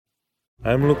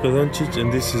I'm Luka Doncic,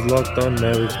 and this is Locked On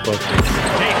Mavericks podcast. The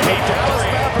Dallas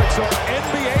Mavericks are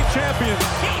NBA champions.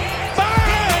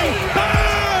 Bang!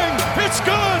 Bang! It's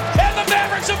good! And the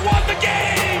Mavericks have won the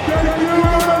game!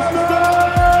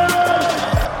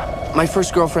 My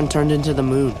first girlfriend turned into the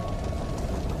moon.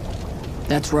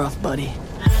 That's rough, buddy.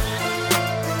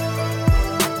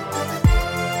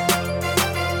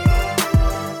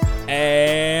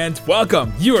 And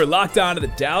welcome. You are locked on to the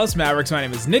Dallas Mavericks. My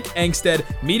name is Nick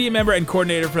Angstead, media member and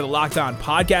coordinator for the Locked On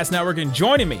Podcast Network. And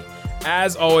joining me,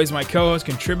 as always, my co-host,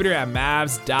 contributor at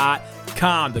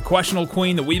Mavs.com, the questionable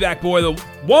queen, the Weeback boy, the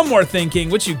one more thing king.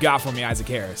 What you got for me, Isaac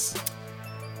Harris?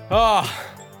 Oh,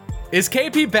 is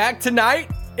KP back tonight?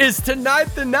 Is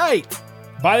tonight the night?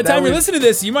 By the time you're listening to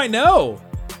this, you might know.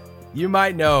 You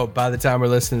might know by the time we're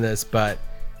listening to this, but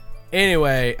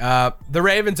anyway, the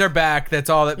Ravens are back. That's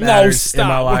all that matters in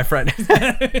my life right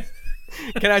now.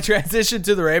 Can I transition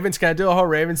to the Ravens? Can I do a whole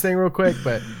Ravens thing real quick?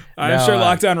 But I'm sure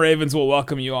Locked On Ravens will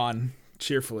welcome you on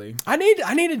cheerfully. I need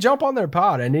to jump on their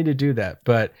pod. I need to do that.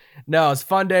 But no, it's a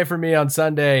fun day for me on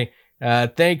Sunday.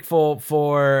 Thankful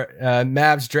for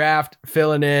Mavs draft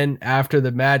filling in after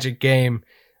the Magic game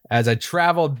as I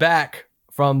traveled back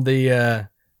from the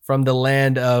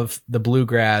land of the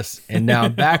bluegrass, and now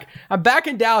I'm back. I'm back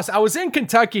in Dallas. I was in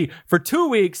Kentucky for 2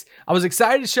 weeks. I was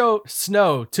excited to show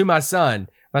snow to my son.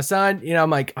 My son, I'm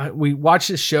like, we watched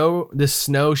this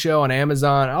snow show on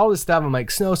Amazon, all this stuff. I'm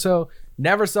like, snow show.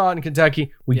 Never saw it in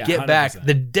Kentucky. We get 100%. Back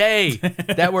the day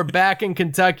that we're back in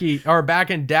Kentucky or back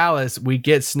in Dallas, we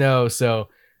get snow. So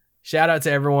shout out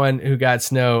to everyone who got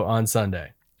snow on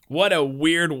Sunday. What a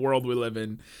weird world we live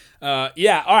in. All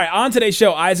right. On today's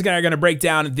show, Isaac and I are going to break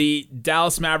down the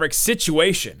Dallas Mavericks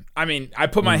situation. I mean, I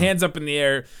put my hands up in the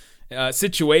air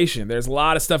situation. There's a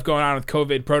lot of stuff going on with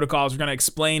COVID protocols. We're going to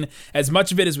explain as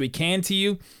much of it as we can to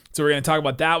you. So we're going to talk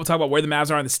about that. We'll talk about where the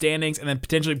Mavs are in the standings and then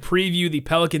potentially preview the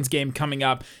Pelicans game coming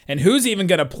up and who's even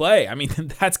going to play. I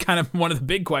mean, that's kind of one of the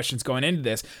big questions going into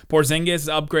this. Porzingis is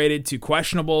upgraded to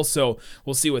questionable, so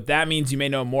we'll see what that means. You may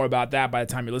know more about that by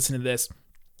the time you listen to this.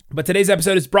 But today's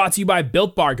episode is brought to you by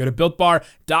Built Bar. Go to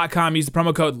BuiltBar.com. Use the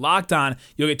promo code LOCKEDON.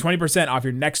 You'll get 20% off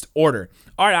your next order.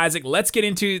 All right, Isaac, let's get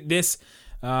into this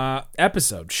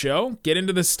get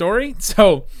into the story.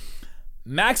 So,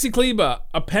 Maxi Kleber,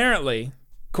 apparently,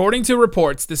 according to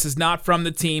reports, this is not from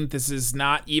the team. This is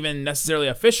not even necessarily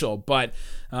official, but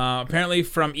apparently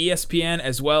from ESPN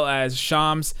as well as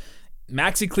Shams,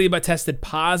 Maxi Kleber tested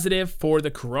positive for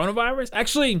the coronavirus.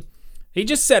 Actually, he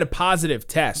just said a positive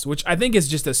test, which I think is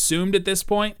just assumed at this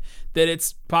point that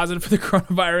it's positive for the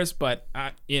coronavirus, but,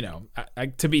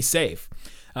 to be safe.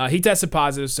 He tested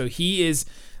positive, so he is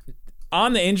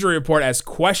on the injury report as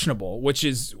questionable, which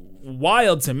is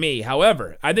wild to me.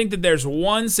 However, I think that there's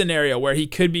one scenario where he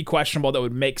could be questionable that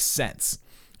would make sense,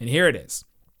 and here it is.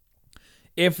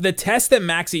 If the test that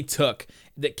Maxi took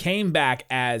that came back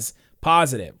as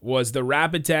positive was the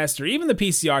rapid test or even the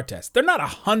PCR test, they're not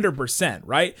 100%,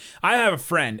 right? I have a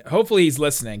friend, hopefully he's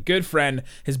listening, good friend,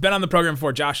 has been on the program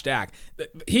before, Josh Dack.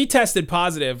 He tested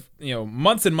positive,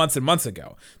 months and months and months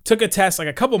ago, took a test like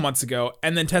a couple months ago,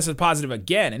 and then tested positive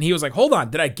again. And he was like, hold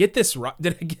on, did I get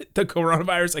the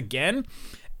coronavirus again?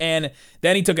 And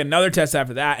then he took another test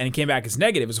after that and it came back as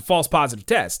negative. It was a false positive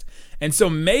test. And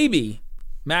so maybe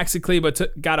Maxi Kleber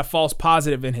got a false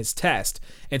positive in his test.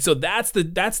 And so that's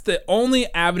the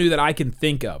only avenue that I can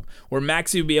think of where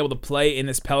Maxi would be able to play in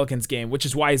this Pelicans game, which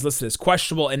is why he's listed as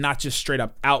questionable and not just straight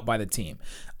up out by the team.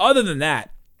 Other than that,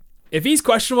 if he's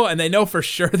questionable and they know for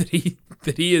sure that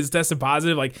he is tested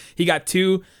positive, like he got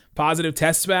 2 positive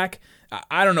tests back,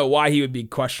 I don't know why he would be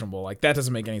questionable. Like that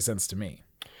doesn't make any sense to me.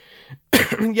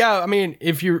 Yeah, I mean,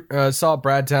 if you saw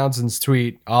Brad Townsend's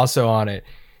tweet also on it,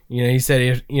 he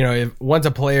said, if once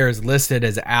a player is listed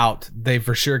as out, they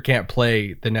for sure can't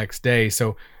play the next day.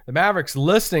 So the Mavericks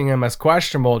listing him as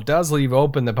questionable does leave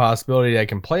open the possibility they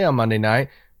can play on Monday night.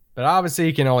 But obviously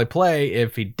he can only play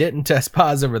if he didn't test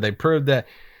positive or they proved that.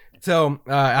 So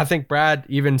I think Brad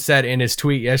even said in his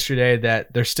tweet yesterday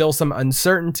that there's still some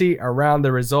uncertainty around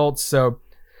the results. So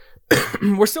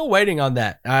we're still waiting on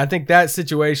that. I think that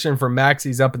situation for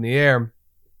Maxi's up in the air,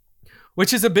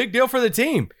 which is a big deal for the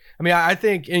team. I mean, I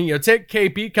think, take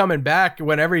KP coming back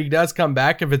whenever he does come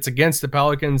back, if it's against the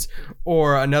Pelicans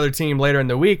or another team later in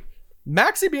the week,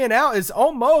 Maxi being out is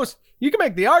almost, you can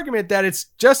make the argument that it's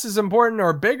just as important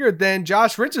or bigger than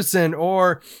Josh Richardson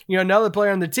or, another player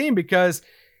on the team because,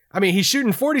 I mean, he's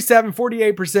shooting 47,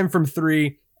 48% from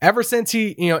 3. ever since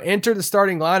he, entered the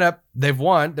starting lineup, they've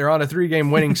won. They're on a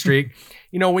 3-game winning streak.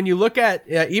 When you look at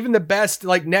even the best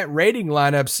like net rating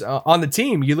lineups on the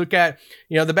team, you look at,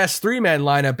 the best 3-man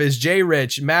lineup is Jay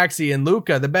Rich, Maxey, and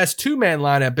Luka. The best 2-man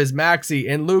lineup is Maxey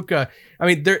and Luka. I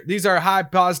mean, these are high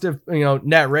positive,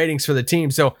 net ratings for the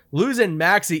team. So losing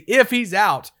Maxey, if he's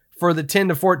out for the 10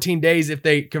 to 14 days, if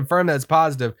they confirm that's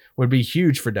positive, would be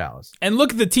huge for Dallas. And look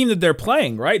at the team that they're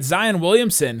playing, right? Zion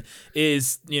Williamson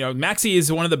is, Maxey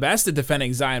is one of the best at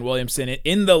defending Zion Williamson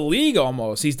in the league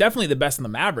almost. He's definitely the best in the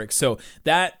Mavericks. So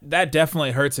that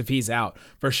definitely hurts if he's out,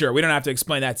 for sure. We don't have to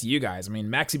explain that to you guys. I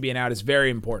mean, Maxey being out is very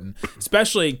important,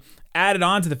 especially added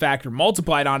on to the fact, or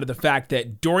multiplied onto the fact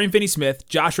that Dorian Finney-Smith,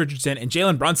 Josh Richardson, and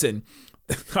Jalen Brunson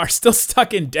are still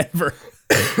stuck in Denver.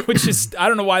 Which is, I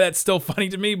don't know why that's still funny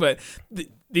to me, but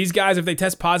these guys, if they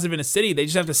test positive in a city, they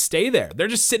just have to stay there. They're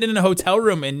just sitting in a hotel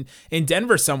room in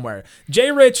Denver somewhere. Jay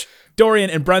Rich, Dorian,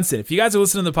 and Brunson, if you guys are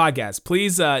listening to the podcast,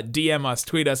 please DM us,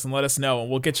 tweet us, and let us know, and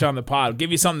we'll get you on the pod. We'll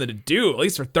give you something to do, at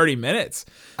least for 30 minutes.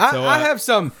 I have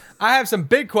some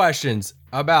big questions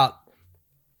about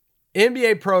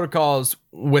NBA protocols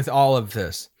with all of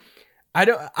this. I'm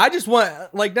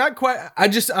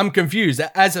confused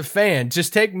as a fan.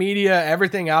 Just take media,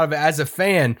 everything out of it. As a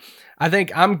fan, I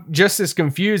think I'm just as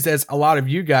confused as a lot of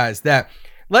you guys. That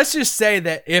let's just say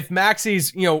that if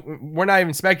Maxey's, we're not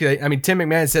even speculating. I mean, Tim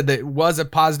McMahon said that it was a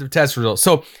positive test result.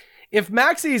 So if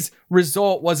Maxey's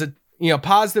result was a,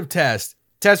 positive test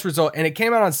result, and it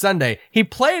came out on Sunday, he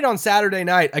played on Saturday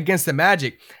night against the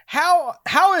Magic. How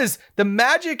is the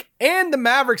Magic and the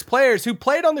Mavericks players who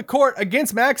played on the court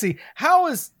against Maxey, how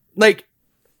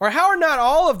are not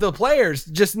all of the players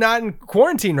just not in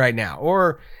quarantine right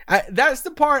now? That's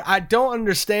the part I don't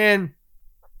understand,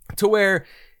 to where,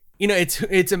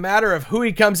 it's a matter of who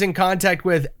he comes in contact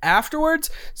with afterwards.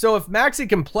 So if Maxey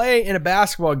can play in a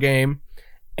basketball game,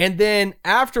 and then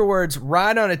afterwards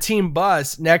ride on a team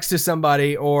bus next to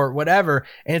somebody or whatever,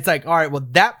 and it's like, all right, well,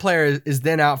 that player is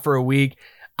then out for a week.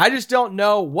 I just don't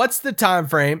know what's the time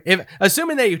frame. If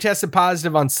assuming that you tested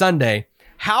positive on Sunday,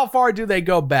 how far do they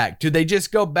go back? Do they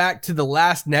just go back to the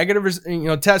last negative,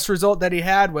 test result that he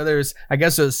had? Whether it's, I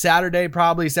guess it was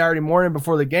probably Saturday morning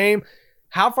before the game.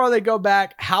 How far they go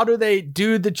back? How do they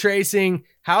do the tracing?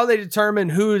 How do they determine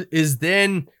who is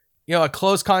then a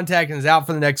close contact and is out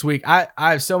for the next week? I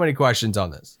have so many questions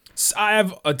on this. I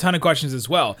have a ton of questions as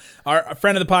well. Our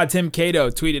friend of the pod, Tim Cato,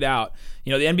 tweeted out,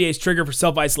 the NBA's trigger for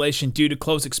self-isolation due to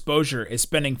close exposure is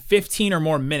spending 15 or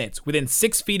more minutes within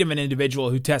 6 feet of an individual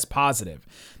who tests positive.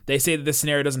 They say that this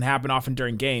scenario doesn't happen often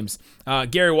during games.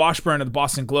 Gary Washburn of the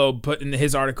Boston Globe put in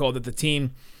his article that the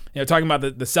team, talking about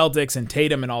the Celtics and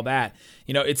Tatum and all that,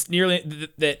 it's nearly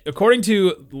that according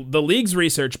to the league's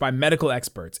research by medical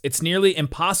experts, it's nearly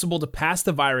impossible to pass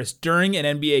the virus during an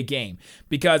NBA game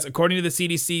because according to the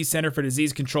CDC Center for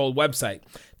Disease Control website,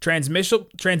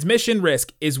 transmission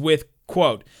risk is with,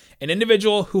 quote, an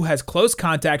individual who has close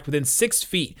contact within 6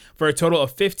 feet for a total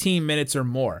of 15 minutes or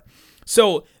more.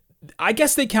 So I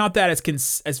guess they count that as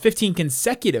 15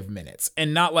 consecutive minutes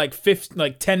and not like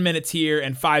 10 minutes here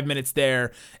and 5 minutes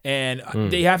there. And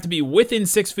they have to be within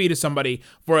 6 feet of somebody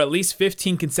for at least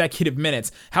 15 consecutive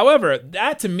minutes. However,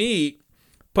 that to me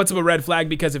puts up a red flag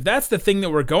because if that's the thing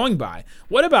that we're going by,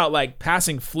 what about like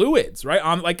passing fluids, right?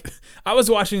 I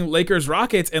was watching Lakers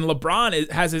Rockets and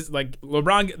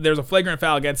LeBron, there's a flagrant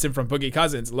foul against him from Boogie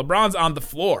Cousins. LeBron's on the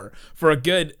floor for a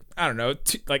good, I don't know,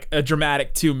 a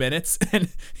dramatic 2 minutes. And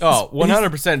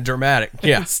 100% dramatic.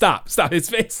 Yeah. Stop. His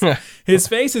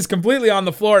face is completely on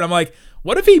the floor. And I'm like,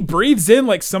 what if he breathes in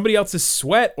like somebody else's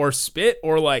sweat or spit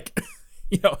or like,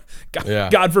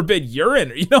 God forbid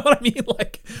urine, you know what I mean?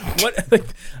 Like what, like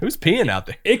who's peeing out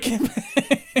there? It can,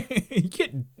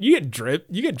 you get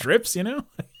drips,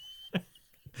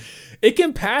 it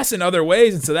can pass in other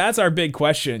ways. And so that's our big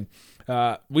question.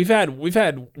 We've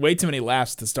had way too many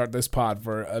laughs to start this pod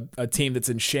for a team that's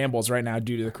in shambles right now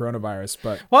due to the coronavirus.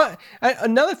 But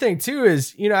another thing too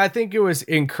is, I think it was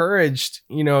encouraged,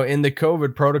 in the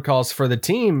COVID protocols for the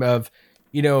team of,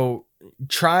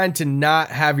 trying to not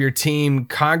have your team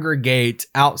congregate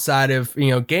outside of,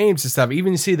 games and stuff.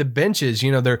 Even you see the benches,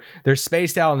 they're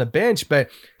spaced out on the bench. But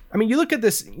I mean, you look at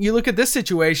this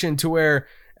situation to where,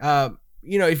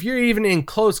 if you're even in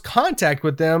close contact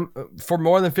with them for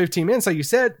more than 15 minutes, like you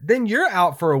said, then you're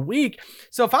out for a week.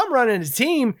 So if I'm running a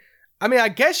team, I mean, I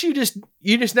guess you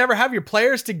just never have your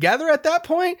players together at that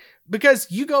point, because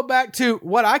you go back to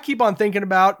what I keep on thinking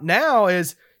about now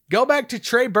is go back to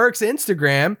Trey Burke's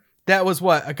Instagram. That was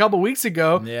a couple weeks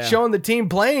ago, showing the team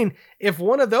playing. If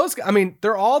one of those, I mean,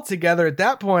 they're all together at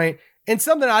that point, and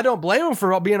something I don't blame them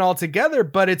for being all together,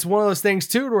 but it's one of those things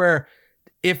too, where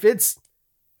if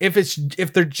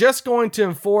they're just going to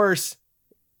enforce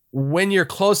when you're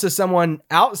close to someone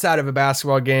outside of a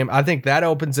basketball game, I think that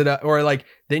opens it up. Or like,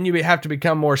 then you have to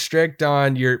become more strict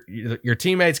on your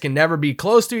teammates can never be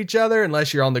close to each other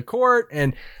unless you're on the court.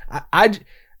 And I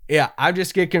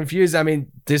just get confused. I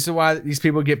mean, this is why these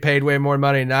people get paid way more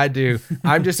money than I do.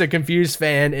 I'm just a confused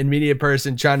fan and media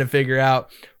person trying to figure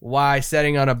out why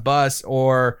setting on a bus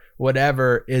or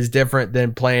whatever is different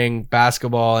than playing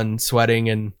basketball and sweating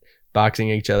and boxing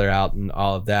each other out and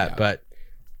all of that. Yeah. But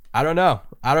I don't know.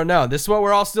 This is what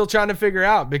we're all still trying to figure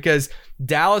out, because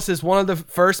Dallas is one of the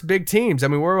first big teams. I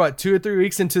mean, we're 2 or 3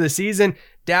 weeks into the season.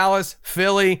 Dallas,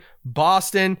 Philly,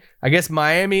 Boston, I guess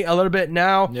Miami a little bit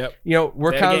now. Yep. You know,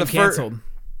 we're kind of the first.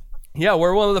 Yeah,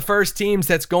 we're one of the first teams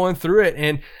that's going through it.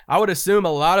 And I would assume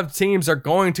a lot of teams are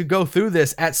going to go through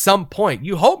this at some point.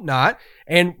 You hope not.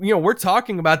 And, you know, we're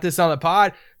talking about this on the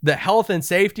pod, the health and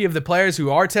safety of the players who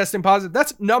are testing positive.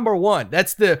 That's number one.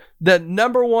 That's the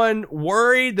number one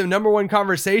worry, the number one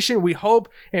conversation. We hope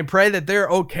and pray that they're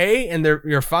okay and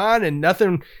you're fine and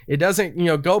nothing, it doesn't, you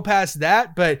know, go past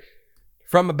that. But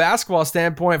from a basketball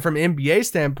standpoint, from an NBA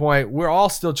standpoint, we're all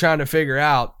still trying to figure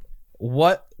out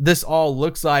what this all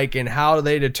looks like and how do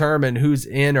they determine who's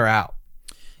in or out.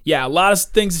 Yeah, a lot of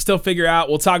things to still figure out.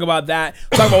 We'll talk about that.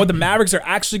 We'll talk about what the Mavericks are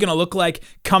actually going to look like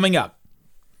coming up.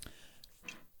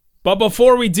 But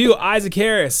before we do, Isaac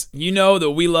Harris, you know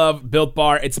that we love Built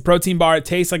Bar. It's a protein bar. It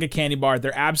tastes like a candy bar.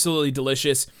 They're absolutely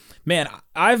delicious. Man,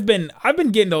 I've been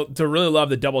getting to really love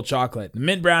the double chocolate. The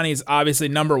mint brownie is obviously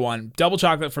number one. Double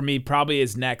chocolate for me probably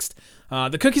is next.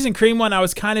 The cookies and cream one I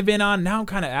was kind of in on. Now I'm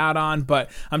kind of out on, but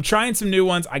I'm trying some new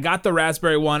ones. I got the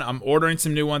raspberry one. I'm ordering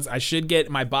some new ones. I should get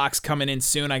my box coming in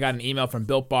soon. I got an email from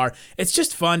Built Bar. It's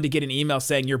just fun to get an email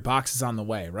saying your box is on the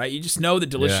way, right? You just know the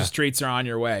delicious treats are on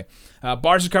your way.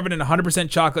 Bars are covered in 100%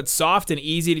 chocolate, soft and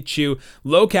easy to chew,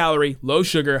 low calorie, low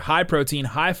sugar, high protein,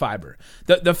 high fiber.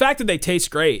 The fact that they taste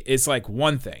great is like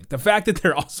one thing. The fact that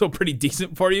they're also pretty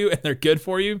decent for you and they're good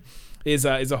for you is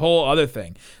a whole other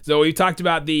thing. So we talked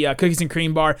about the cookies and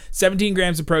cream bar, 17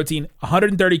 grams of protein,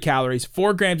 130 calories,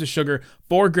 4 grams of sugar,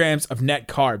 4 grams of net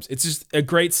carbs. It's just a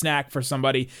great snack for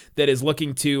somebody that is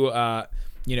looking to,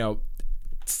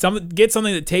 get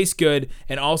something that tastes good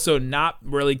and also not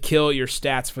really kill your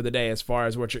stats for the day as far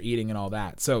as what you're eating and all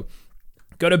that. So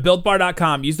go to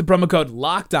BuiltBar.com. Use the promo code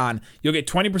LOCKEDON. You'll get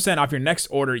 20% off your next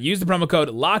order. Use the promo code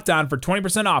LOCKEDON for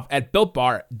 20% off at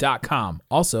BuiltBar.com.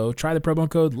 Also, try the promo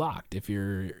code LOCKED if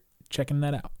you're checking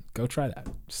that out. Go try that.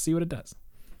 Just see what it does.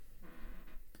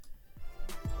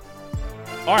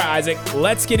 All right, Isaac,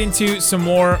 let's get into some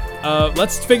more.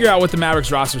 Let's figure out what the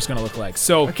Mavericks roster is going to look like.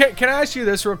 So, can I ask you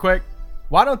this real quick?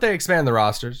 Why don't they expand the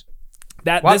rosters?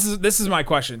 This is my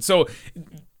question. So,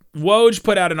 Woj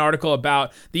put out an article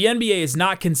about the NBA is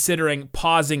not considering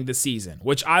pausing the season,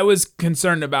 which I was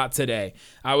concerned about today.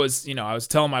 I was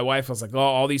telling my wife, I was like, oh,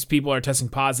 all these people are testing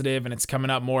positive and it's coming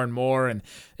up more and more. And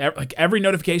like every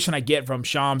notification I get from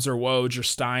Shams or Woj or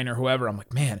Stein or whoever, I'm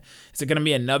like, man, is it going to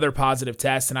be another positive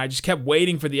test? And I just kept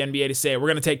waiting for the NBA to say, we're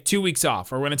going to take 2 weeks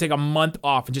off or we're going to take a month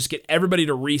off and just get everybody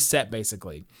to reset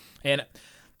basically. And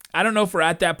I don't know if we're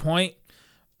at that point.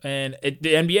 And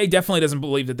the NBA definitely doesn't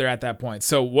believe that they're at that point.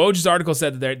 So Woj's article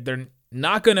said that they're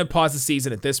not going to pause the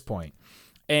season at this point,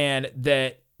 and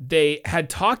that they had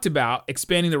talked about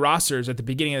expanding the rosters at the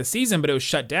beginning of the season, but it was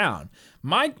shut down.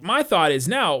 My thought is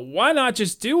now, why not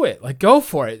just do it? Like, go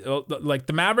for it. Like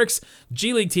the Mavericks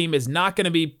G League team is not going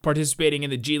to be participating in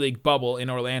the G League bubble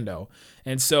in Orlando,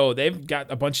 and so they've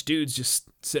got a bunch of dudes just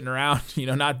sitting around,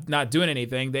 not doing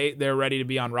anything. They're ready to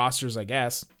be on rosters, I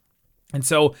guess. And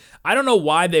so I don't know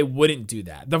why they wouldn't do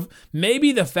that.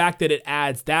 Maybe the fact that it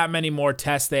adds that many more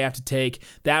tests they have to take,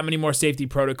 that many more safety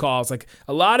protocols. Like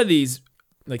a lot of these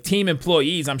like team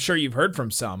employees, I'm sure you've heard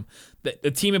from some, that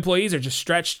the team employees are just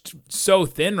stretched so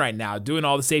thin right now doing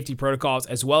all the safety protocols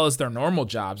as well as their normal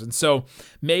jobs. And so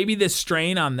maybe this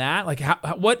strain on that, like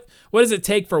what does it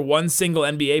take for one single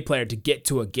NBA player to get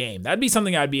to a game? That'd be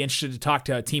something I'd be interested to talk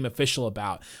to a team official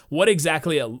about. What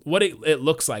exactly it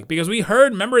looks like. Because we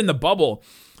heard, remember in the bubble,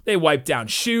 they wipe down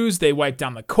shoes, they wipe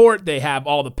down the court, they have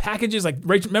all the packages. Like,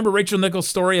 remember Rachel Nichols'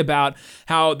 story about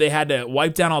how they had to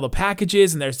wipe down all the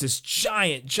packages, and there's this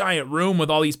giant room with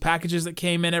all these packages that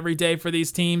came in every day for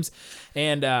these teams.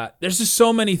 And there's just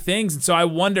so many things. And so I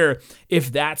wonder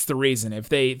if that's the reason, if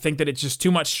they think that it's just too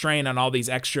much strain on all these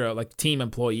extra like team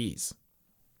employees.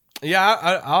 Yeah,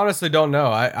 I honestly don't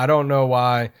know. I don't know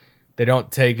why they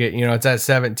don't take it. It's at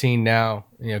 17 now,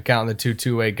 counting the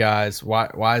two-way guys.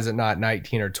 Why is it not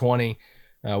 19 or 20?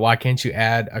 Why can't you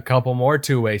add a couple more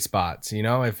two-way spots?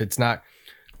 If it's not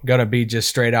going to be just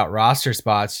straight out roster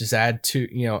spots. Just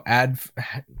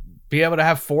be able to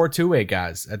have 4 two-way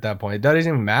guys at that point. It doesn't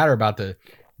even matter about the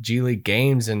G League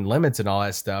games and limits and all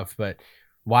that stuff, but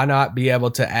why not be able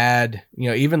to add,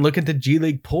 even look at the G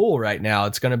League pool right now.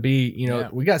 It's going to be,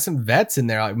 we got some vets in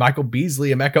there like Michael Beasley,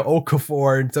 Emeka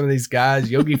Okafor, and some of these guys,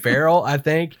 Yogi Ferrell, I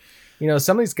think,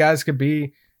 some of these guys could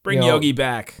be. Bring Yogi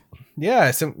back.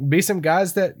 Yeah. Some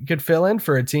guys that could fill in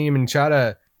for a team and try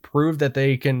to prove that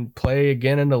they can play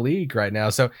again in the league right now.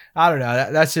 So I don't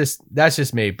know. That's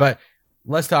just me, but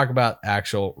let's talk about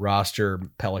actual roster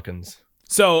Pelicans.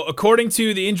 So according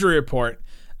to the injury report,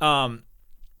 Porzingis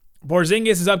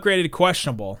is upgraded to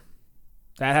questionable.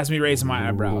 That has me raising my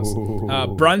eyebrows.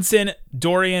 Brunson,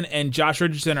 Dorian, and Josh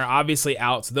Richardson are obviously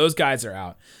out, so those guys are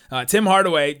out. Tim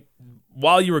Hardaway,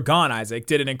 while you were gone, Isaac,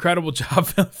 did an incredible job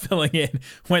filling in.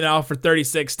 Went out for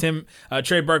 36.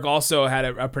 Trey Burke also had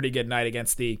a pretty good night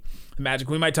against the Magic.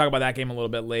 We might talk about that game a little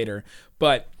bit later.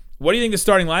 But what do you think the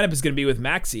starting lineup is going to be with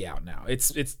Maxey out now?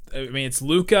 It's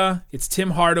Luka, it's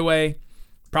Tim Hardaway,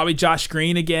 probably Josh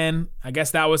Green again. I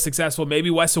guess that was successful. Maybe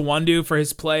Wes Iwundu for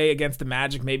his play against the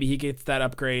Magic. Maybe he gets that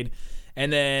upgrade.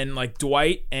 And then like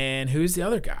Dwight, and who's the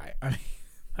other guy? I mean,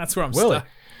 that's where I'm stuck.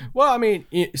 Well, I mean,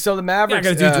 so the Mavericks.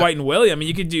 Yeah, gotta do Dwight and Willie. I mean,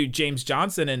 you could do James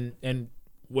Johnson and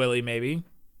Willie maybe.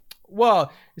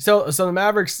 Well, so the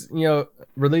Mavericks,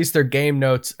 released their game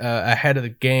notes ahead of the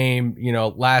game,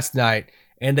 last night,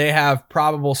 and they have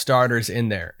probable starters in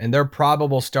there, and their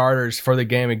probable starters for the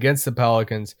game against the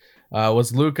Pelicans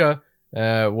was Luka,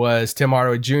 was Tim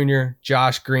Hardaway Jr.,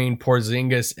 Josh Green,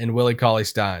 Porzingis, and Willie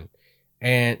Cauley-Stein.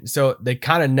 And so they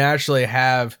kind of naturally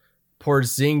have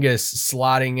Porzingis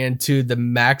slotting into the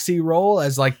Maxey role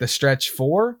as like the stretch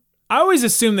 4. I always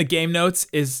assume the game notes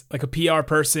is like a PR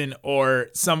person or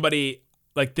somebody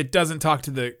like that doesn't talk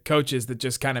to the coaches, that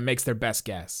just kind of makes their best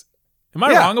guess. Am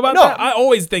I wrong about that? I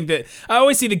always think that. I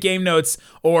always see the game notes,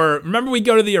 or remember we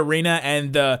go to the arena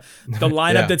and the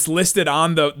lineup that's listed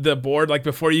on the board, like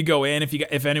before you go in,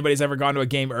 if anybody's ever gone to a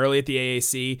game early at the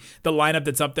AAC, the lineup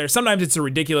that's up there, sometimes it's a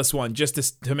ridiculous one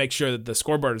just to make sure that the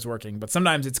scoreboard is working, but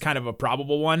sometimes it's kind of a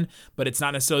probable one, but it's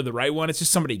not necessarily the right one. It's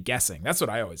just somebody guessing. That's what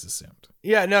I always assumed.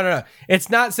 Yeah, no. It's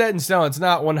not set in stone. It's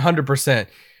not 100%.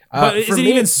 But is it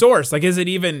even sourced? Like, is it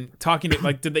even talking to,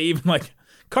 like, did they even like,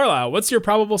 Carlisle, what's your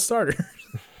probable starter?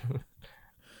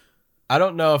 I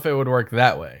don't know if it would work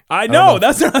that way. I know.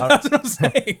 That's what I'm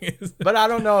saying. But I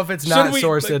don't know if it's not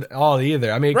sourced at all either.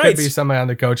 I mean, it could be somebody on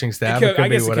the coaching staff. It could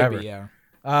be whatever. It could be,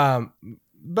 yeah.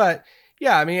 But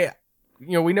yeah, I mean,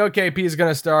 we know KP is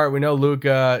going to start. We know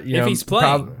Luka. If he's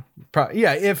playing.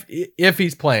 If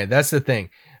he's playing. That's the thing.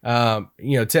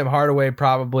 Tim Hardaway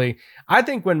probably. I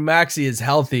think when Maxey is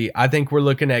healthy, I think we're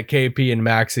looking at KP and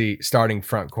Maxey starting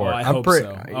front court. I hope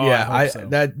so. I hope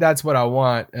so. That's what I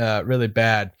want really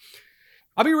bad.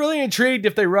 I'll be really intrigued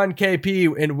if they run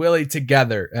KP and Willie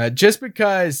together, just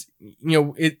because,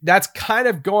 that's kind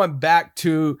of going back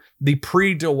to the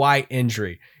pre-Dwight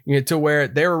injury, to where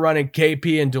they were running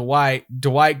KP and Dwight.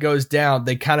 Dwight goes down.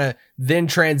 They kind of then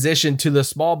transition to the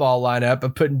small ball lineup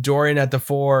of putting Dorian at the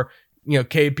 4,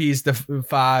 KP's the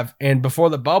 5. And before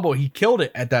the bubble, he killed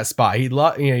it at that spot. He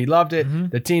loved it. Mm-hmm.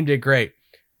 The team did great.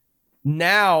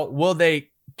 Now, will they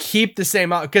keep the same,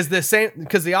 because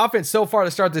the offense so far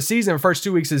to start the season, first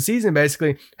 2 weeks of the season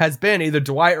basically, has been either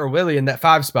Dwight or Willie in that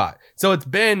 5 spot. So it's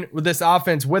been with this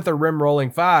offense with a rim rolling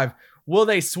 5. Will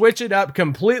they switch it up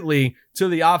completely to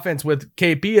the offense with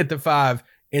KP at the 5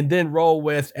 and then roll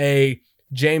with a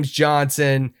James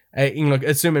Johnson,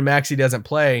 assuming Maxey doesn't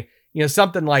play,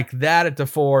 something like that at the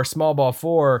 4, small ball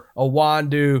 4, a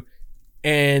Iwundu,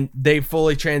 and they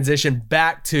fully transition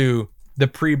back to the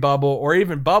pre-bubble or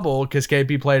even bubble, because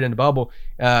KP played in the bubble,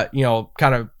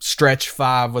 kind of stretch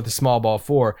 5 with a small ball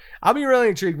 4. I'll be really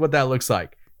intrigued what that looks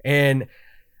like. And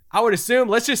I would assume,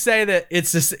 let's just say that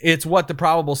it's what the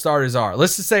probable starters are.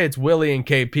 Let's just say it's Willie and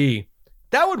KP.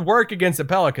 That would work against the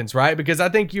Pelicans, right? Because I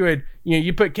think you would,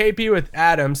 you put KP with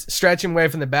Adams, stretch him away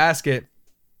from the basket,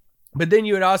 but then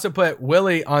you would also put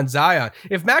Willie on Zion.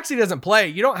 If Maxey doesn't play,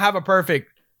 you don't have a perfect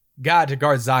guy to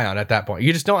guard Zion at that point.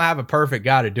 You just don't have a perfect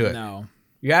guy to do it. No.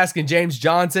 You're asking James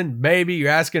Johnson, maybe.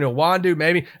 You're asking Iwundu,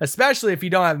 maybe. Especially if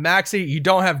you don't have Maxey, you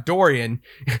don't have Dorian.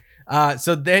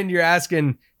 So then you're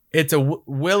asking, it's a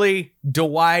Willie,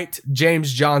 Dwight,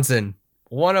 James Johnson.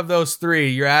 One of those 3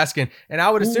 you're asking. And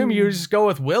I would assume you would just go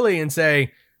with Willie and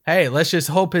say, hey, let's just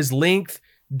hope his length,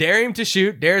 dare him to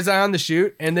shoot, dare Zion to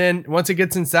shoot. And then once it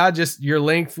gets inside, just your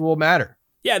length will matter.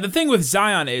 Yeah, the thing with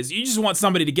Zion is you just want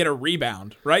somebody to get a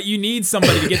rebound, right? You need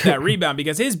somebody to get that rebound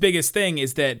because his biggest thing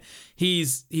is that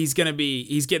he's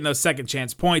getting those second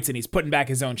chance points and he's putting back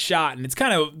his own shot, and it's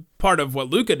kind of part of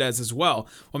what Luka does as well.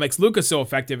 What makes Luka so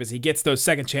effective is he gets those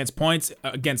second chance points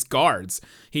against guards.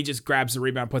 He just grabs the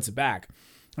rebound, puts it back.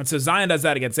 And so Zion does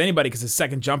that against anybody because his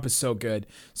second jump is so good.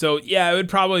 So yeah, it would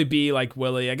probably be like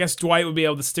Willie. I guess Dwight would be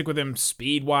able to stick with him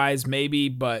speed-wise maybe,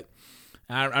 but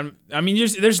I mean,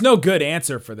 there's no good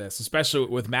answer for this, especially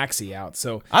with Maxey out.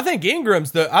 So I think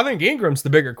Ingram's the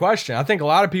bigger question. I think a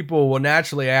lot of people will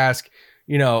naturally ask,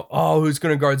 who's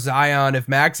going to guard Zion if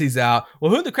Maxey's out?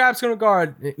 Well, who the crap's going to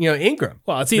guard, Ingram?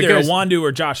 Well, it's either Iwundu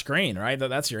or Josh Green, right?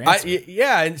 That's your answer.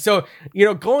 Yeah, and so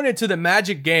going into the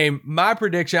Magic game, my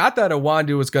prediction, I thought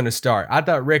Iwundu was going to start. I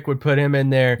thought Rick would put him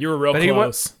in there. You were real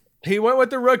close. He went with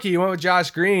the rookie. He went with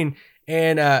Josh Green,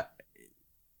 and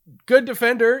good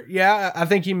defender. Yeah, I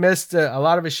think he missed a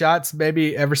lot of his shots,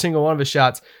 maybe every single one of his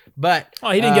shots. But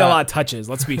he didn't get a lot of touches.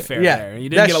 Let's be fair there. He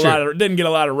didn't get a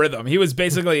lot of rhythm. He was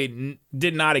basically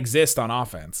did not exist on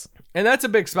offense. And that's a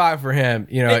big spot for him.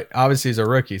 Obviously he's a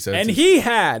rookie. So he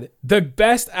had the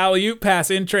best alley-oop pass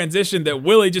in transition that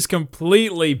Willie just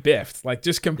completely biffed. Like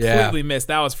just completely missed.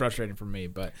 That was frustrating for me.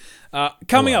 But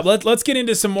coming up, let's get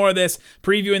into some more of this,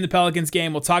 previewing the Pelicans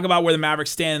game. We'll talk about where the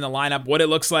Mavericks stand in the lineup, what it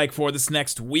looks like for this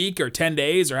next week or 10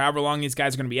 days or however long these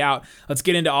guys are going to be out. Let's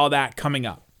get into all that coming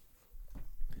up.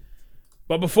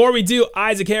 But before we do,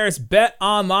 Isaac Harris, Bet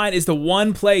Online is the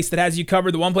one place that has you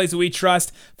covered, the one place that we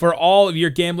trust for all of your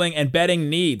gambling and betting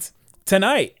needs.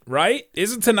 Tonight, right?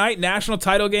 Isn't tonight national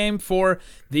title game for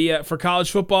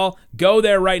college football? Go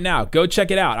there right now. Go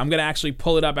check it out. I'm going to actually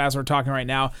pull it up as we're talking right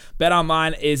now. Bet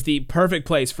Online is the perfect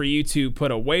place for you to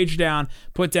put a wager down,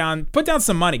 put down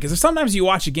some money, because sometimes you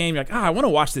watch a game, you're like, I want to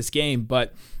watch this game,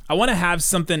 but I want to have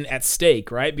something at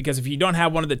stake, right? Because if you don't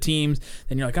have one of the teams,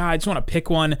 then you're like, I just want to pick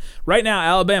one. Right now,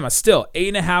 Alabama still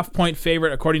 8.5-point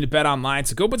favorite according to Bet Online.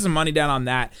 So go put some money down on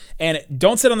that. And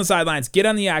don't sit on the sidelines. Get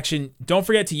on the action. Don't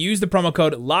forget to use the promo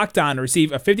code LOCKEDON to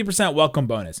receive a 50% welcome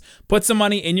bonus. Put some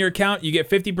money in your account. You get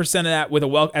 50% of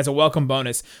that as a welcome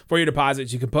bonus for your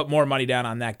deposits. You can put more money down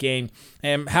on that game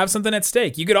and have something at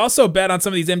stake. You could also bet on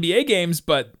some of these NBA games,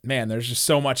 but man, there's just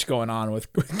so much going on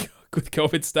with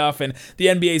COVID stuff, and the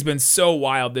NBA's been so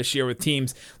wild this year with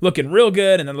teams looking real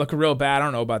good and then looking real bad. I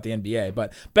don't know about the NBA,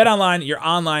 but Bet Online, your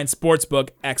online sportsbook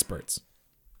experts.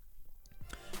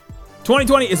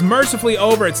 2020 is mercifully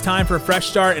over. It's time for a fresh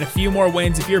start and a few more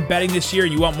wins. If you're betting this year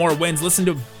and you want more wins, listen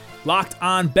to Locked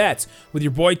On Bets with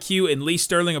your boy Q and Lee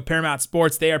Sterling of Paramount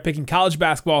Sports. They are picking college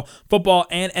basketball, football,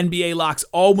 and NBA locks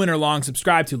all winter long.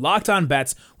 Subscribe to Locked On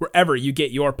Bets wherever you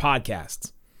get your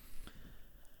podcasts.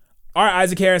 All right,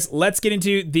 Isaac Harris, let's get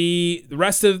into the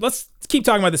rest of. Let's keep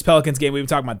talking about this Pelicans game. We've been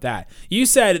talking about that. You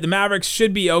said the Mavericks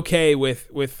should be okay with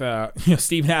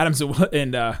Steven Adams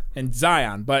and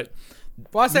Zion, but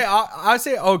I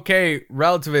say okay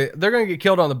relatively. They're going to get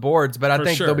killed on the boards, but I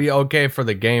think they'll be okay for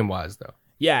the game wise though.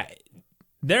 Yeah,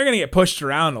 they're going to get pushed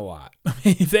around a lot.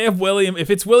 If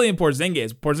it's William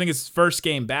Porzingis' first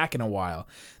game back in a while,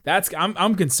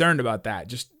 I'm concerned about that.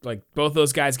 Just like both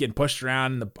those guys getting pushed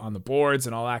around on the boards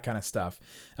and all that kind of stuff.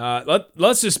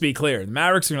 Let's just be clear. The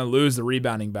Mavericks are going to lose the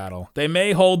rebounding battle. They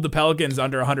may hold the Pelicans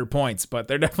under 100 points, but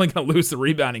they're definitely going to lose the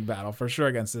rebounding battle for sure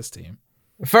against this team.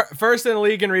 First in the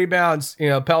league in rebounds,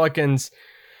 Pelicans,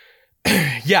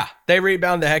 yeah, they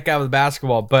rebound the heck out of the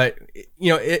basketball. But,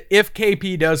 if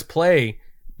KP does play,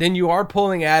 then you are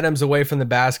pulling Adams away from the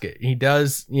basket. He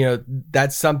does,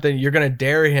 that's something you're going to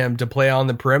dare him to play on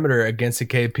the perimeter against a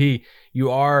KP. You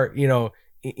are,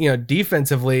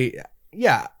 defensively,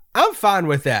 yeah, I'm fine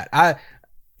with that.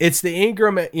 It's the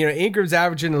Ingram, Ingram's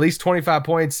averaging at least 25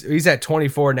 points. He's at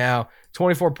 24 now,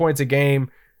 24 points a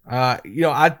game.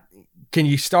 Can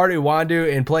you start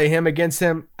Iwundu and play him against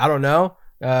him? I don't know.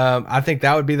 I think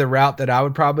that would be the route that I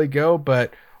would probably go,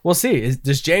 but we'll see.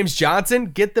 Does James Johnson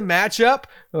get the matchup?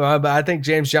 But I think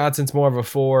James Johnson's more of a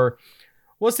 4.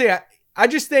 We'll see. I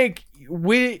just think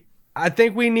we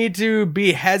need to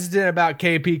be hesitant about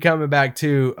KP coming back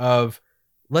too.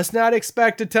 Let's not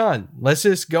expect a ton. Let's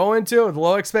just go into it with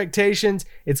low expectations.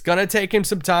 It's gonna take him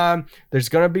some time. There's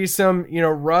gonna be some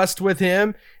rust with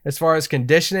him as far as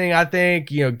conditioning. I think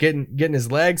getting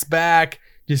his legs back,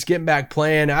 just getting back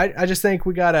playing. I just think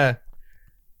we gotta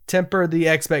temper the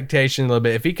expectation a little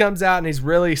bit. If he comes out and he's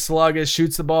really sluggish,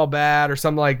 shoots the ball bad or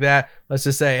something like that, let's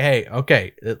just say, hey,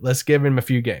 okay, let's give him a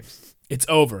few games. It's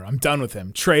over. I'm done with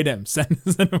him. Trade him. Send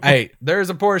him. Hey, there's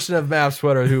a portion of Mavs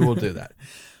Twitter who will do that.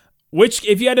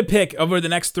 If you had to pick over the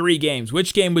next 3 games,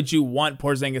 which game would you want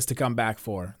Porzingis to come back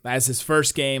for as his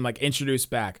first game, like introduced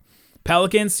back?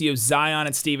 Pelicans, you have Zion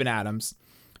and Steven Adams.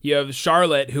 You have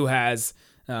Charlotte, who has,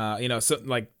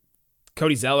 like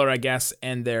Cody Zeller, I guess,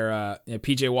 and their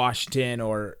PJ Washington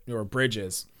or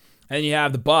Bridges. And then you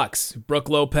have the Bucks, Brook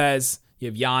Lopez. You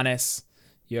have Giannis.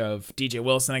 You have DJ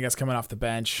Wilson, I guess, coming off the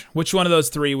bench. Which one of those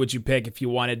three would you pick if you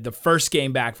wanted the first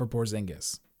game back for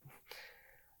Porzingis?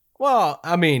 Well,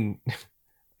 I mean,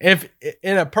 if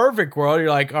in a perfect world, you're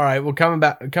like, all right, we'll come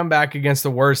back against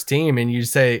the worst team, and you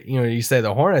say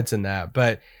the Hornets in that.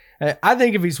 But I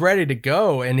think if he's ready to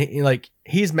go and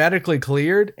he's medically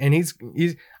cleared and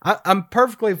I'm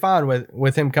perfectly fine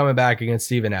with him coming back against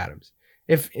Steven Adams.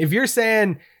 If you're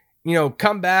saying,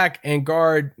 come back and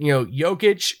guard,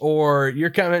 Jokic, or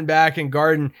you're coming back and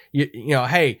guarding,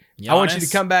 hey, Giannis. I want you to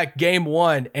come back game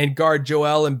 1 and guard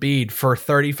Joel Embiid for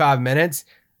 35 minutes,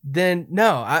 then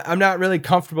no, I'm not really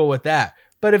comfortable with that.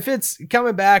 But if it's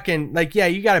coming back and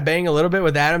you got to bang a little bit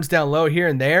with Adams down low here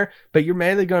and there, but you're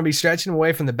mainly going to be stretching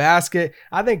away from the basket,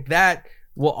 I think that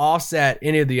will offset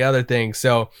any of the other things.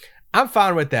 So I'm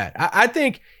fine with that. I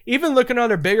think even looking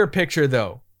on a bigger picture,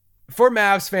 though, for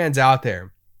Mavs fans out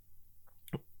there,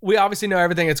 we obviously know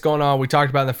everything that's going on. We talked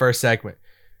about in the first segment.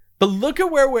 But look at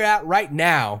where we're at right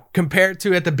now compared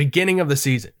to at the beginning of the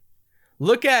season.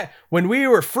 Look at when we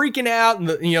were freaking out and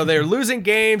they were losing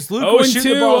games. Luke was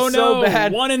shooting the ball so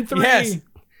bad. 1-3. Yes.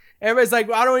 Everybody's like,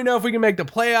 well, I don't even know if we can make the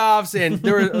playoffs. And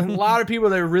there were a lot of people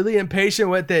that were really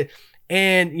impatient with it.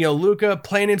 And, Luka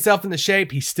playing himself in the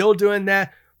shape. He's still doing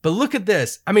that. But look at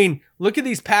this. I mean, look at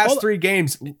these past 3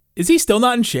 games. Is he still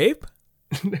not in shape?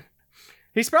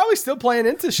 He's probably still playing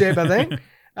into shape, I think.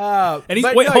 And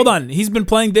hold on. He's been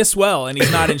playing this well, and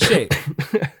he's not in shape.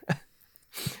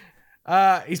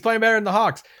 He's playing better than the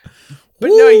Hawks. But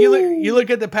no, you look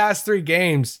at the past 3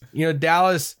 games.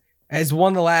 Dallas has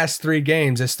won the last 3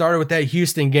 games. It started with that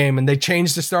Houston game, and they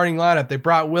changed the starting lineup. They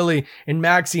brought Willie and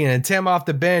Maxey in and Tim off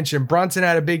the bench, and Brunson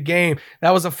had a big game.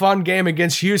 That was a fun game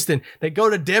against Houston. They go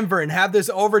to Denver and have this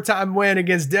overtime win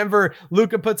against Denver.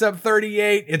 Luka puts up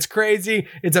 38. It's crazy.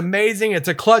 It's amazing. It's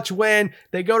a clutch win.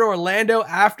 They go to Orlando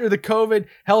after the COVID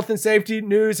health and safety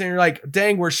news, and you're like,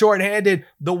 dang, we're shorthanded.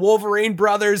 The Wolverine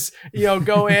brothers,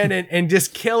 go in and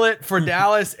just kill it for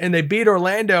Dallas, and they beat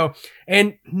Orlando.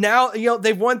 And now,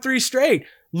 they've won 3 straight.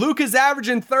 Luka's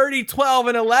averaging 30, 12,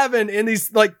 and 11 in these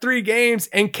 3 games,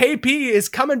 and KP is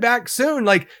coming back soon.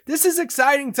 This is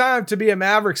exciting time to be a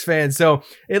Mavericks fan. So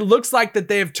it looks like that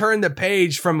they have turned the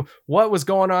page from what was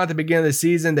going on at the beginning of the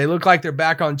season. They look like they're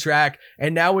back on track,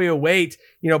 and now we await,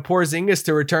 Porzingis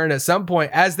to return at some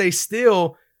point as they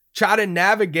still try to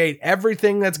navigate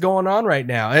everything that's going on right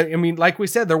now. I mean, like we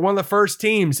said, they're one of the first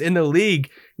teams in the league,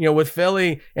 with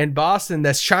Philly and Boston,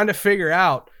 that's trying to figure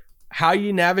out how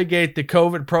you navigate the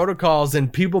COVID protocols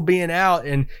and people being out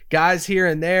and guys here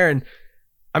and there. And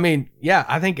I mean, yeah,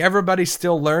 I think everybody's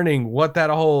still learning what that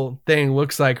whole thing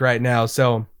looks like right now.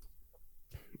 So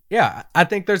yeah, I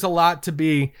think there's a lot to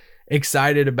be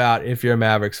excited about if you're a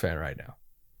Mavericks fan right now.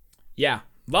 Yeah.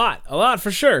 A lot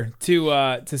for sure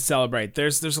to celebrate.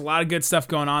 There's a lot of good stuff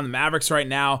going on. The Mavericks right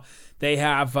now, they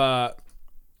have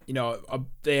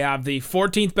they have the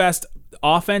 14th best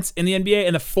offense in the NBA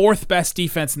and the 4th best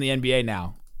defense in the NBA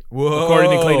now. Whoa.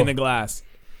 According to Cleaning the Glass.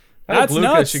 That's Luka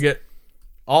nuts. Should get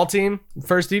all team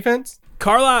first defense.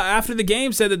 Carla, after the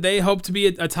game, said that they hope to be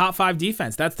a top 5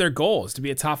 defense. That's their goal, is to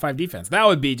be a top 5 defense. That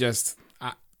would be just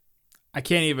I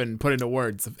can't even put into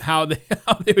words of how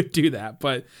they would do that.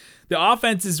 But the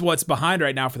offense is what's behind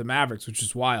right now for the Mavericks, which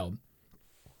is wild.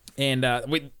 And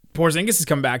Porzingis has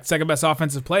come back, second best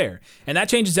offensive player. And that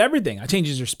changes everything. It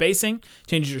changes your spacing,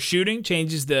 changes your shooting,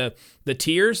 changes the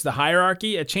tiers, the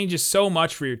hierarchy. It changes so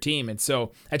much for your team. And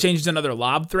so that changes another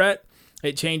lob threat.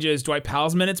 It changes Dwight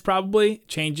Powell's minutes probably. It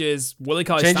changes Willie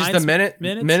Cauley-Stein's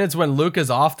minutes when Luka's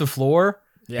off the floor.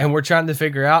 Yeah. And we're trying to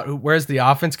figure out where's the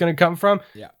offense going to come from.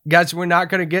 Yeah. Guys, we're not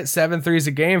going to get 7 threes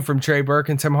a game from Trey Burke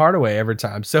and Tim Hardaway every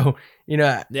time. So,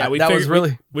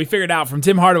 we figured out from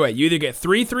Tim Hardaway, you either get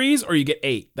 3 threes or you get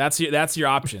 8. That's your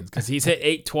options, because he's hit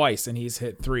 8 twice and he's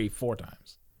hit 3 4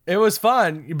 times. It was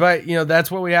fun, but that's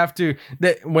what we have to.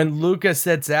 That when Luka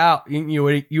sits out, you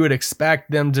would expect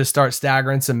them to start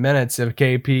staggering some minutes of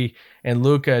KP and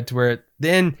Luka to where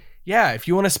then. Yeah, if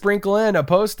you want to sprinkle in a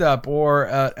post-up or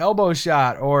an elbow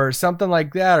shot or something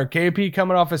like that, or KP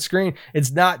coming off a screen, it's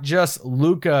not just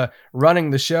Luka running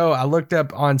the show. I looked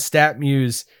up on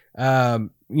StatMuse,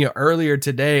 earlier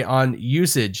today on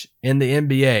usage in the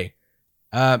NBA.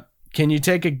 Can you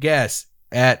take a guess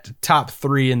at top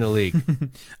 3 in the league?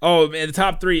 Oh, man, the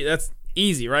top 3, that's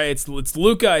easy, right? It's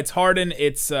Luka, it's Harden,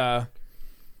 it's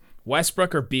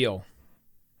Westbrook or Beal.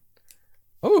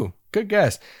 Oh, Good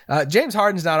guess. James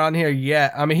Harden's not on here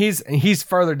yet. I mean, he's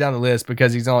further down the list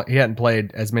because he hadn't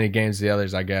played as many games as the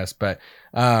others, I guess. But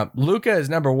Luka is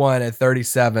number 1 at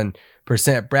 37%.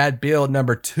 Brad Beal,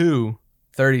 number 2,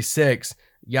 36%.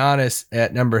 Giannis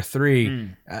at number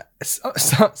 3.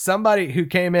 Somebody who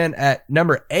came in at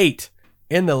number 8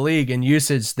 in the league in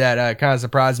usage that kind of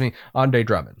surprised me, Andre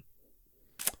Drummond.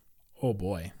 Oh,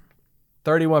 boy.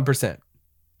 31%.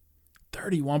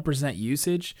 31%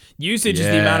 usage. Usage is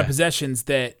the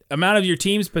amount of your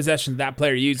team's possessions that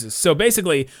player uses. So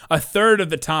basically, a third of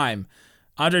the time,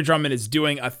 Andre Drummond is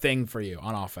doing a thing for you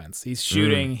on offense. He's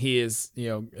shooting. He is,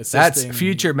 assisting. That's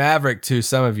future Maverick to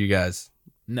some of you guys.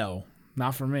 No,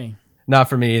 not for me. Not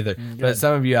for me either. But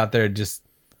some of you out there just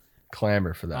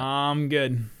clamor for that. I'm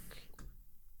good.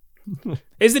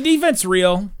 Is the defense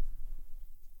real?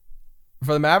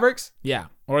 For the Mavericks? Yeah.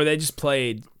 Or they just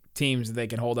played teams that they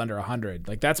can hold under 100.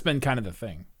 Like, that's been kind of the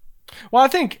thing. Well, I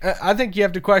think you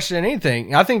have to question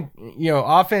anything. I think,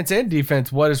 offense and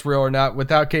defense, what is real or not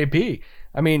without KP.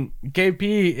 I mean,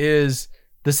 KP is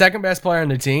the second best player on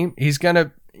the team. He's going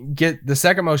to get the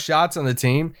second most shots on the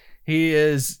team. He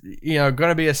is, going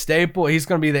to be a staple. He's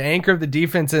going to be the anchor of the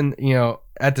defense and,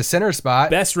 at the center spot.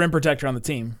 Best rim protector on the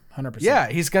team, 100%. Yeah,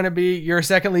 he's going to be your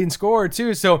second leading scorer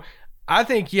too. So I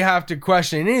think you have to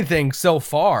question anything so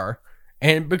far.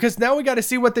 And because now we got to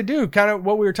see what they do, kind of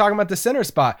what we were talking about the center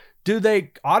spot. Do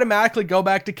they automatically go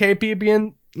back to KP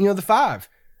being, the 5?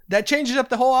 That changes up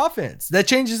the whole offense. That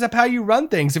changes up how you run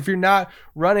things. If you're not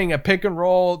running a pick and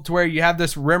roll to where you have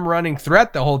this rim running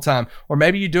threat the whole time, or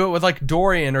maybe you do it with like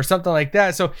Dorian or something like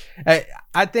that. So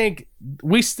I think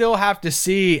we still have to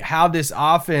see how this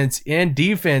offense and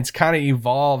defense kind of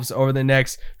evolves over the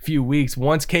next few weeks.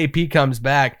 Once KP comes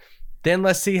back, then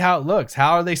let's see how it looks.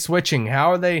 How are they switching?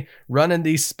 How are they running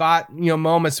these spot,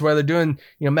 moments where they're doing,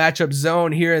 matchup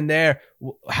zone here and there?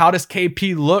 How does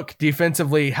KP look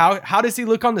defensively? How does he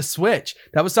look on the switch?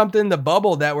 That was something in the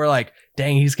bubble that we're like,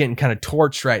 dang, he's getting kind of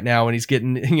torched right now when he's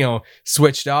getting,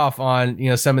 switched off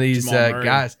on, some of these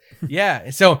guys. Yeah.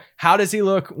 So how does he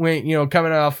look when,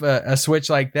 coming off a switch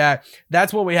like that?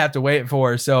 That's what we have to wait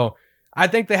for. So I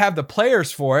think they have the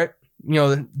players for it.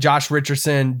 Josh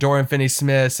Richardson, Dorian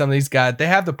Finney-Smith, some of these guys, they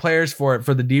have the players for it,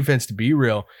 for the defense to be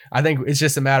real. I think it's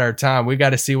just a matter of time. We got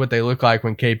to see what they look like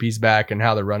when KP's back and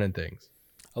how they're running things.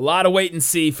 A lot of wait and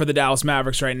see for the Dallas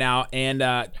Mavericks right now. And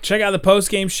check out the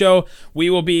post-game show.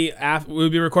 We'll be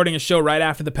recording a show right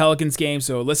after the Pelicans game,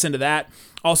 so listen to that.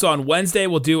 Also on Wednesday,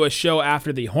 we'll do a show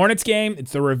after the Hornets game.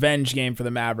 It's the revenge game for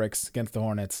the Mavericks against the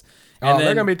Hornets. And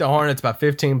they're gonna beat the Hornets by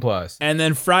 15 plus. And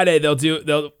then Friday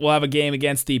we'll have a game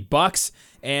against the Bucks,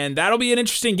 and that'll be an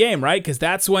interesting game, right? Because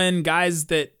that's when guys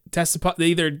that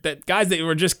guys that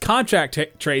were just contract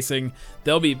tracing,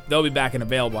 they'll be back and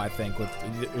available. I think with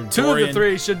two of the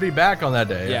 3 should be back on that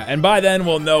day. Yeah, and by then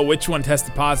we'll know which one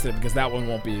tested positive because that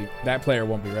player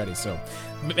won't be ready. So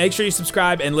make sure you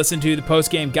subscribe and listen to the post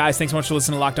game, guys. Thanks so much for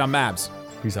listening to Locked On Mavs.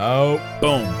 Peace out.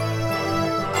 Boom.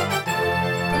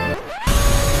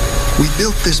 We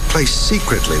built this place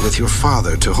secretly with your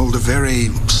father to hold a very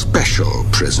special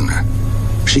prisoner.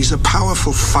 She's a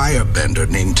powerful firebender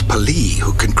named Pali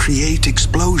who can create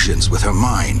explosions with her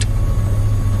mind.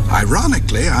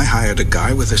 Ironically, I hired a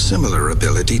guy with a similar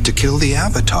ability to kill the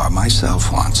Avatar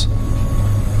myself once.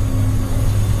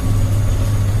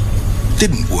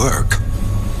 Didn't work.